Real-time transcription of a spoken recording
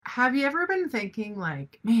Have you ever been thinking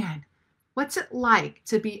like, man, what's it like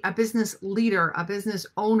to be a business leader, a business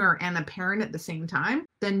owner, and a parent at the same time?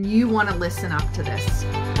 Then you want to listen up to this.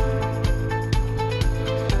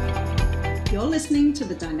 You're listening to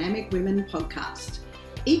the Dynamic Women podcast.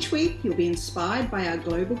 Each week, you'll be inspired by our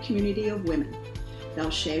global community of women. They'll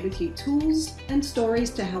share with you tools and stories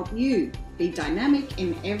to help you be dynamic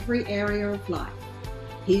in every area of life.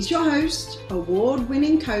 He's your host,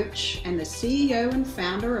 award-winning coach, and the CEO and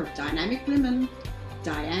founder of Dynamic Women,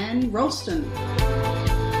 Diane Ralston.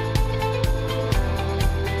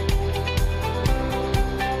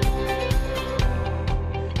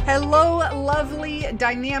 Hello, lovely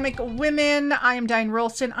dynamic women. I am Diane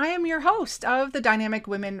Ralston. I am your host of the Dynamic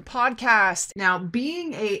Women podcast. Now,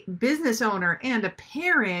 being a business owner and a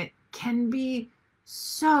parent can be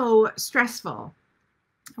so stressful.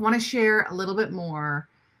 I want to share a little bit more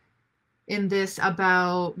in this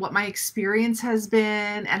about what my experience has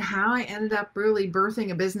been and how I ended up really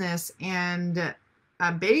birthing a business and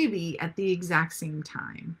a baby at the exact same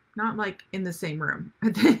time. Not like in the same room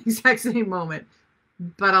at the exact same moment,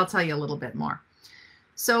 but I'll tell you a little bit more.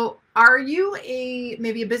 So are you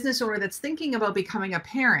maybe a business owner that's thinking about becoming a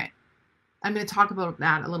parent? I'm going to talk about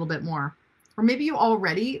that a little bit more. Or maybe you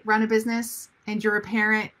already run a business and you're a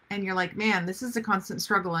parent and you're like, man, this is a constant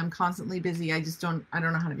struggle. I'm constantly busy. I don't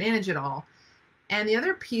know how to manage it all. And the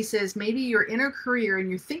other piece is maybe you're in a career and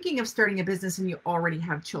you're thinking of starting a business and you already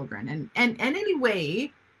have children. And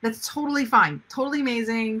anyway, that's totally fine. Totally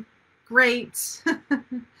amazing. Great.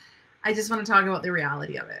 I just want to talk about the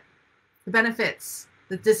reality of it, the benefits,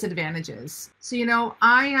 the disadvantages. So,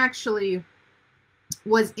 I actually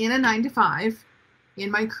was in a 9-to-5 in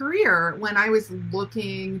my career when I was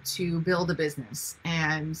looking to build a business.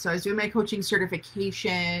 And so I was doing my coaching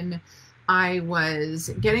certification. I was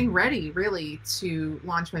getting ready really to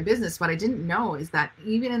launch my business. What I didn't know is that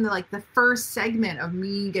even in the first segment of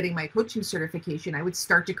me getting my coaching certification, I would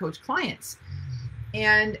start to coach clients.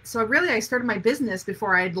 And so I started my business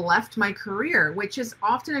before I had left my career, which is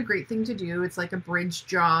often a great thing to do. It's like a bridge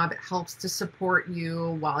job. It helps to support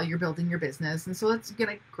you while you're building your business. And so that's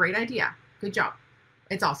a great idea. Good job.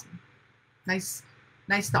 It's awesome. Nice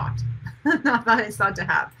thought. Not that nice thought to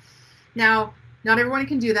have. Now, not everyone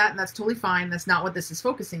can do that, and that's totally fine. That's not what this is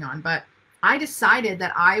focusing on. But I decided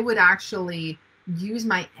that I would actually use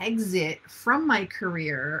my exit from my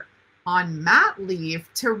career on mat leave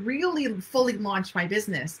to really fully launch my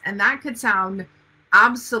business. And that could sound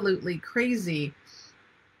absolutely crazy,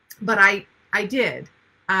 but I did.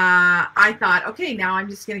 I thought, okay, now I'm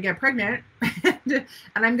just going to get pregnant and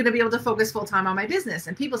I'm going to be able to focus full-time on my business.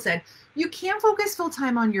 And people said, you can't focus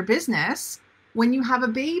full-time on your business when you have a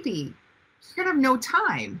baby. You're going to have no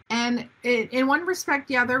time. And in one respect,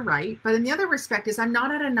 yeah, they're right. But in the other respect is I'm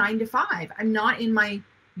not at a 9-to-5. I'm not in my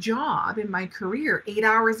job, in my career, 8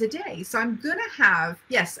 hours a day. So I'm going to have,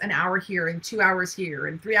 yes, an hour here and 2 hours here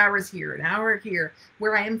and 3 hours here, an hour here,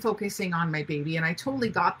 where I am focusing on my baby. And I totally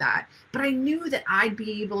got that. But I knew that I'd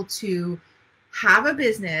be able to have a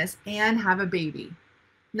business and have a baby.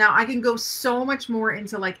 Now I can go so much more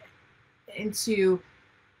into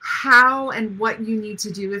how and what you need to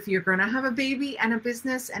do if you're going to have a baby and a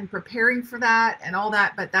business and preparing for that and all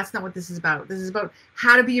that. But that's not what this is about. This is about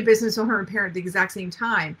how to be a business owner and parent at the exact same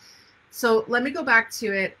time. So let me go back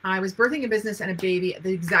to it. I was birthing a business and a baby at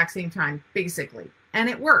the exact same time, basically. And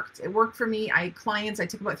it worked. It worked for me. I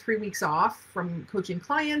took about 3 weeks off from coaching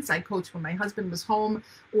clients. I coached when my husband was home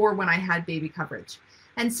or when I had baby coverage.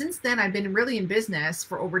 And since then, I've been really in business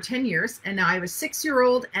for over 10 years. And now I have a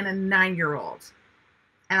 6-year-old and a 9-year-old.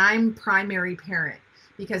 And I'm primary parent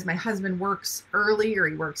because my husband works early or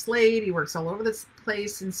he works late. He works all over this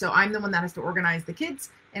place. And so I'm the one that has to organize the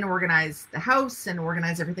kids and organize the house and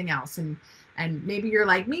organize everything else. And maybe you're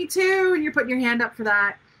like me too, and you're putting your hand up for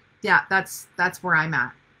that. Yeah, that's where I'm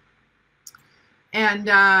at.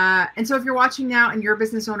 And so if you're watching now and you're a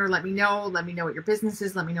business owner, let me know what your business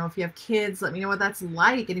is. Let me know if you have kids. Let me know what that's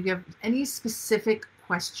like. And if you have any specific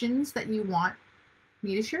questions that you want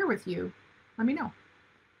me to share with you, let me know.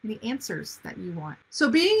 Any answers that you want. So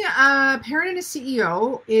being a parent and a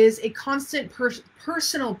CEO is a constant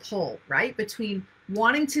personal pull, right? Between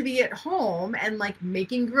wanting to be at home and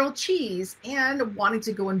making grilled cheese and wanting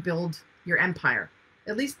to go and build your empire.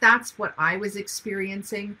 At least that's what I was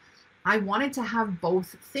experiencing. I wanted to have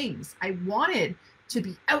both things. I wanted to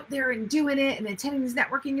be out there and doing it and attending these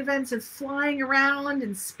networking events and flying around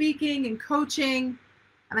and speaking and coaching.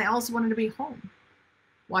 And I also wanted to be home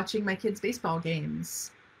watching my kids' baseball games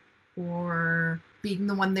or being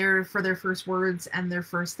the one there for their first words and their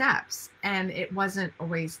first steps. And it wasn't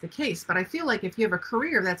always the case. But I feel like if you have a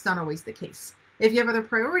career, that's not always the case. If you have other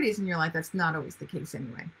priorities in your life, that's not always the case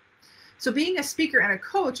anyway. So being a speaker and a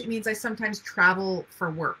coach, it means I sometimes travel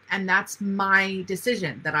for work, and that's my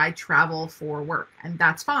decision that I travel for work, and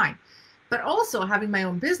that's fine. But also having my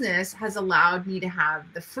own business has allowed me to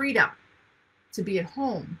have the freedom to be at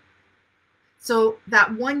home. So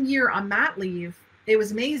that 1 year on mat leave, it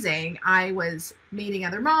was amazing. I was meeting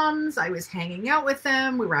other moms. I was hanging out with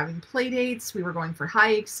them. We were having play dates. We were going for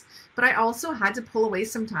hikes. But I also had to pull away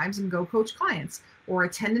sometimes and go coach clients or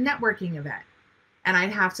attend a networking event. And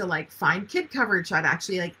I'd have to like find kid coverage. I'd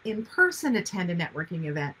actually like in person attend a networking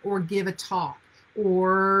event or give a talk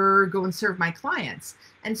or go and serve my clients.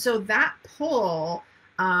 And so that pull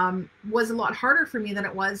was a lot harder for me than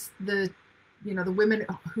it was the women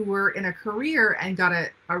who were in a career and got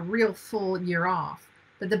a real full year off.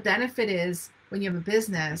 But the benefit is when you have a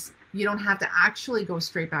business, you don't have to actually go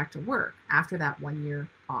straight back to work after that 1 year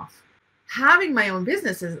off. Having my own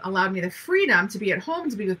business has allowed me the freedom to be at home,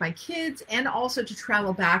 to be with my kids, and also to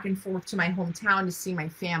travel back and forth to my hometown to see my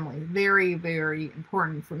family. Very, very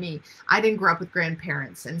important for me. I didn't grow up with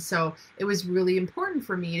grandparents, and so it was really important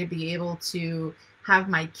for me to be able to have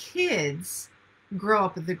my kids grow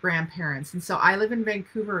up with the grandparents. And so I live in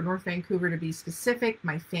Vancouver, North Vancouver to be specific.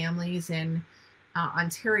 My family's in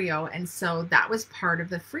Ontario. And so that was part of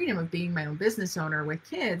the freedom of being my own business owner with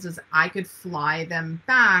kids, was I could fly them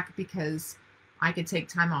back because I could take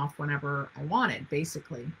time off whenever I wanted,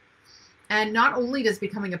 basically. And not only does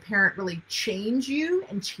becoming a parent really change you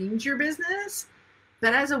and change your business,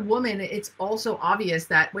 but as a woman, it's also obvious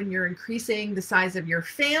that when you're increasing the size of your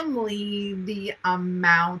family, the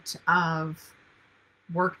amount of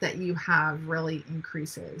work that you have really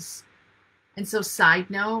increases. And so, side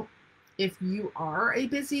note, if you are a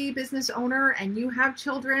busy business owner and you have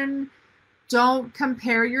children, don't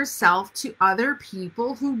compare yourself to other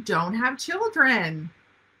people who don't have children.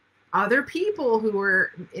 Other people who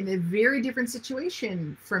are in a very different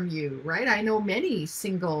situation from you, right? I know many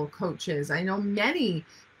single coaches. I know many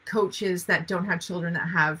coaches that don't have children that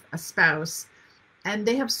have a spouse, and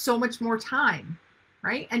they have so much more time.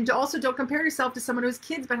 Right? And also don't compare yourself to someone who has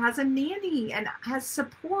kids but has a nanny and has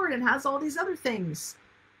support and has all these other things.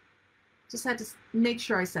 Just had to make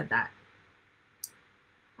sure I said that.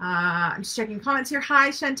 I'm just checking comments here. Hi,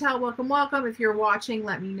 Chantel. Welcome, welcome. If you're watching,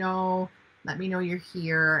 let me know. Let me know you're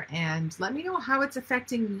here, and let me know how it's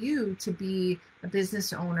affecting you to be a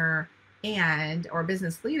business owner or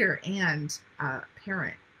business leader and a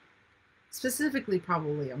parent. Specifically,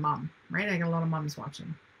 probably a mom, right? I got a lot of moms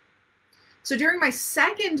watching. So during my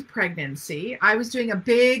second pregnancy, I was doing a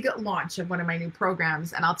big launch of one of my new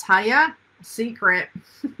programs. And I'll tell you a secret.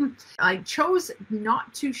 I chose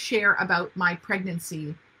not to share about my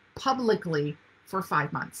pregnancy publicly for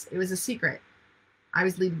 5 months. It was a secret. I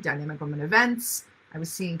was leading Dynamic Women events. I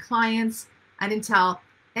was seeing clients. I didn't tell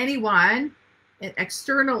anyone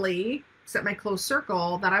externally, except my close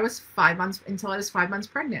circle, that I was 5 months until I was 5 months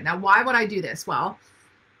pregnant. Now, why would I do this? Well,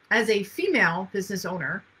 as a female business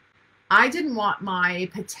owner, I didn't want my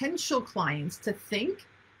potential clients to think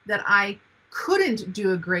that I couldn't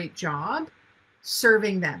do a great job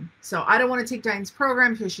serving them. So I don't want to take Diane's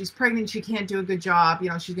program because she's pregnant. She can't do a good job.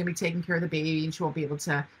 She's going to be taking care of the baby and she won't be able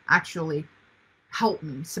to actually help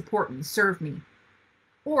me, support me, serve me.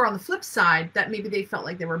 Or on the flip side, that maybe they felt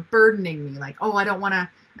like they were burdening me. Like, oh, I don't want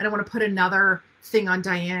to put another thing on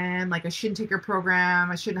Diane. Like I shouldn't take her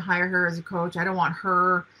program. I shouldn't hire her as a coach. I don't want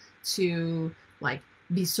her to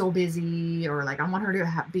be so busy, or I want her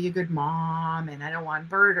to be a good mom, and I don't want to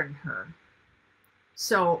burden her.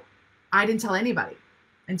 So I didn't tell anybody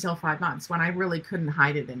until 5 months, when I really couldn't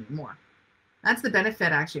hide it anymore. That's the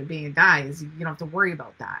benefit actually of being a guy, is you don't have to worry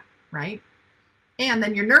about that, right? And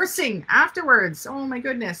then you're nursing afterwards. Oh my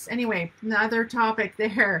goodness. Anyway, another topic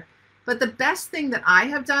there. But the best thing that I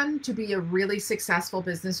have done to be a really successful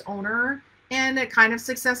business owner and a kind of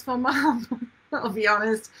successful mom, I'll be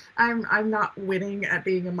honest, I'm not winning at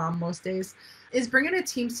being a mom most days, is bringing a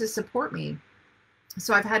team to support me.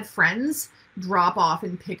 So I've had friends drop off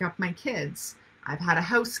and pick up my kids. I've had a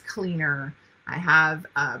house cleaner. I have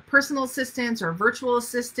personal assistants or virtual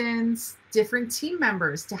assistants, different team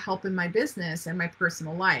members to help in my business and my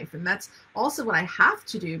personal life. And that's also what I have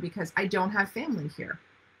to do because I don't have family here,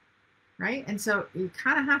 right? And so you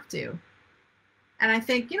kind of have to. And I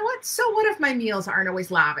think, you know what? So what if my meals aren't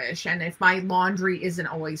always lavish? And if my laundry isn't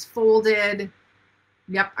always folded?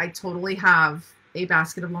 Yep, I totally have a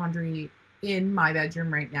basket of laundry in my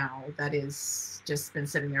bedroom right now that is just been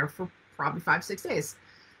sitting there for probably 5-6 days.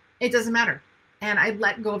 It doesn't matter. And I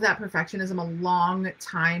let go of that perfectionism a long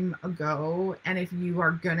time ago. And if you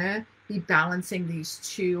are gonna be balancing these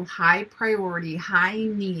two high priority, high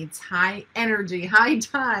needs, high energy, high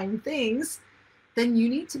time things, then you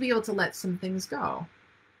need to be able to let some things go.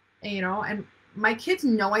 And my kids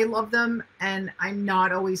know I love them, and I'm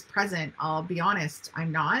not always present. I'll be honest,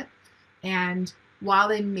 I'm not. And while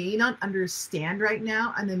they may not understand right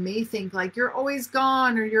now, and they may think like you're always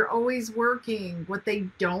gone or you're always working, what they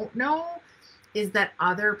don't know is that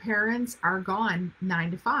other parents are gone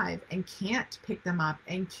 9 to 5 and can't pick them up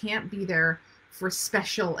and can't be there for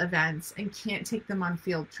special events and can't take them on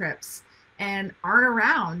field trips and aren't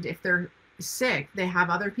around if they're sick. They have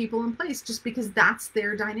other people in place just because that's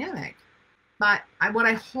their dynamic. But what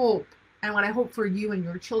I hope for you and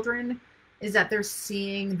your children is that they're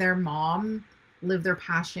seeing their mom live their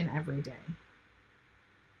passion every day.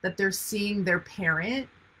 That they're seeing their parent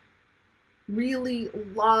really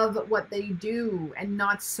love what they do and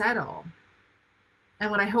not settle.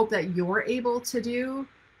 And what I hope that you're able to do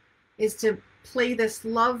is to play this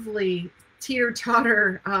lovely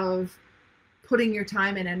teeter-totter of putting your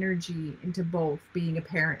time and energy into both being a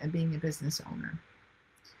parent and being a business owner.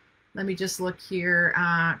 Let me just look here.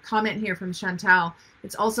 Comment here from Chantal.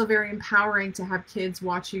 It's also very empowering to have kids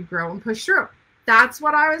watch you grow and push through. That's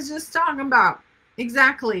what I was just talking about.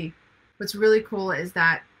 Exactly. What's really cool is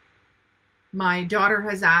that my daughter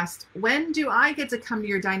has asked, when do I get to come to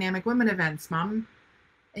your Dynamic Women events, Mom?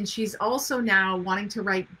 And she's also now wanting to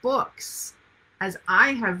write books, as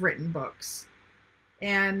I have written books.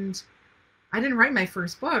 And I didn't write my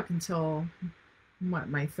first book until,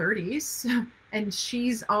 my 30s. And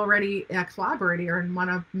she's already a collaborator in one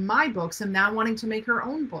of my books and now wanting to make her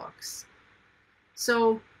own books.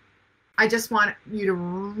 So I just want you to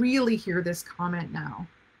really hear this comment now.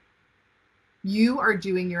 You are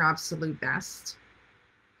doing your absolute best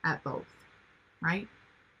at both, right?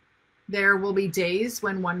 There will be days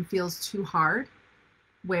when one feels too hard,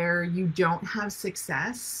 where you don't have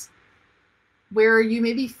success, where you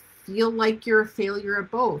maybe feel like you're a failure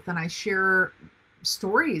at both. And I share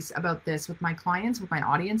stories about this with my clients, with my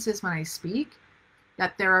audiences when I speak,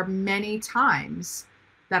 that there are many times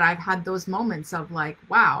that I've had those moments of like,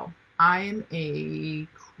 wow, I'm a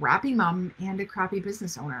crappy mom and a crappy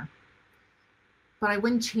business owner. But I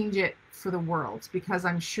wouldn't change it for the world, because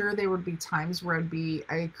I'm sure there would be times where I'd be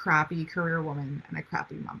a crappy career woman and a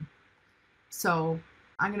crappy mom. So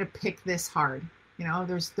I'm going to pick this hard.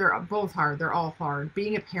 They're both hard. They're all hard.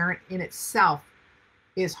 Being a parent in itself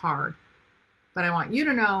is hard. But I want you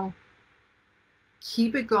to know,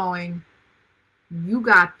 keep it going. You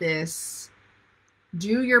got this.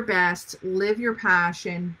 Do your best. Live your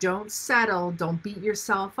passion. Don't settle. Don't beat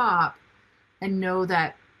yourself up. And know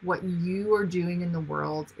that what you are doing in the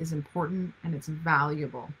world is important and it's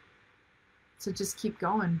valuable. So just keep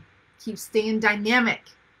going. Keep staying dynamic.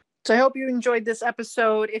 So I hope you enjoyed this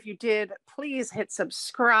episode. If you did, please hit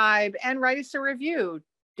subscribe and write us a review.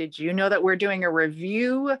 Did you know that we're doing a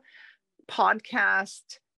review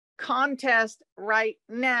podcast contest right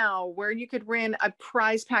now where you could win a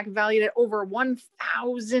prize pack valued at over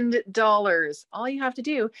 $1,000? All you have to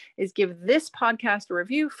do is give this podcast a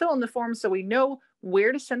review, fill in the form so we know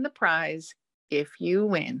where to send the prize if you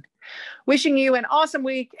win. Wishing you an awesome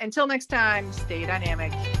week. Until next time, stay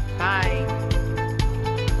dynamic. Bye.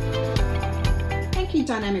 Thank you,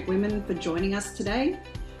 Dynamic Women, for joining us today.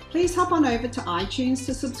 Please hop on over to iTunes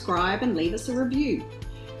to subscribe and leave us a review.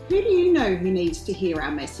 Who do you know who needs to hear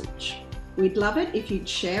our message? We'd love it if you'd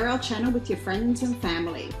share our channel with your friends and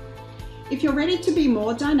family. If you're ready to be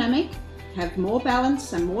more dynamic, have more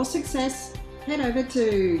balance and more success, head over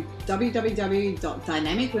to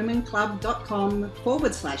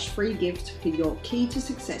www.dynamicwomenclub.com/free gift for your Key to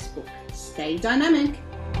Success book. Stay dynamic.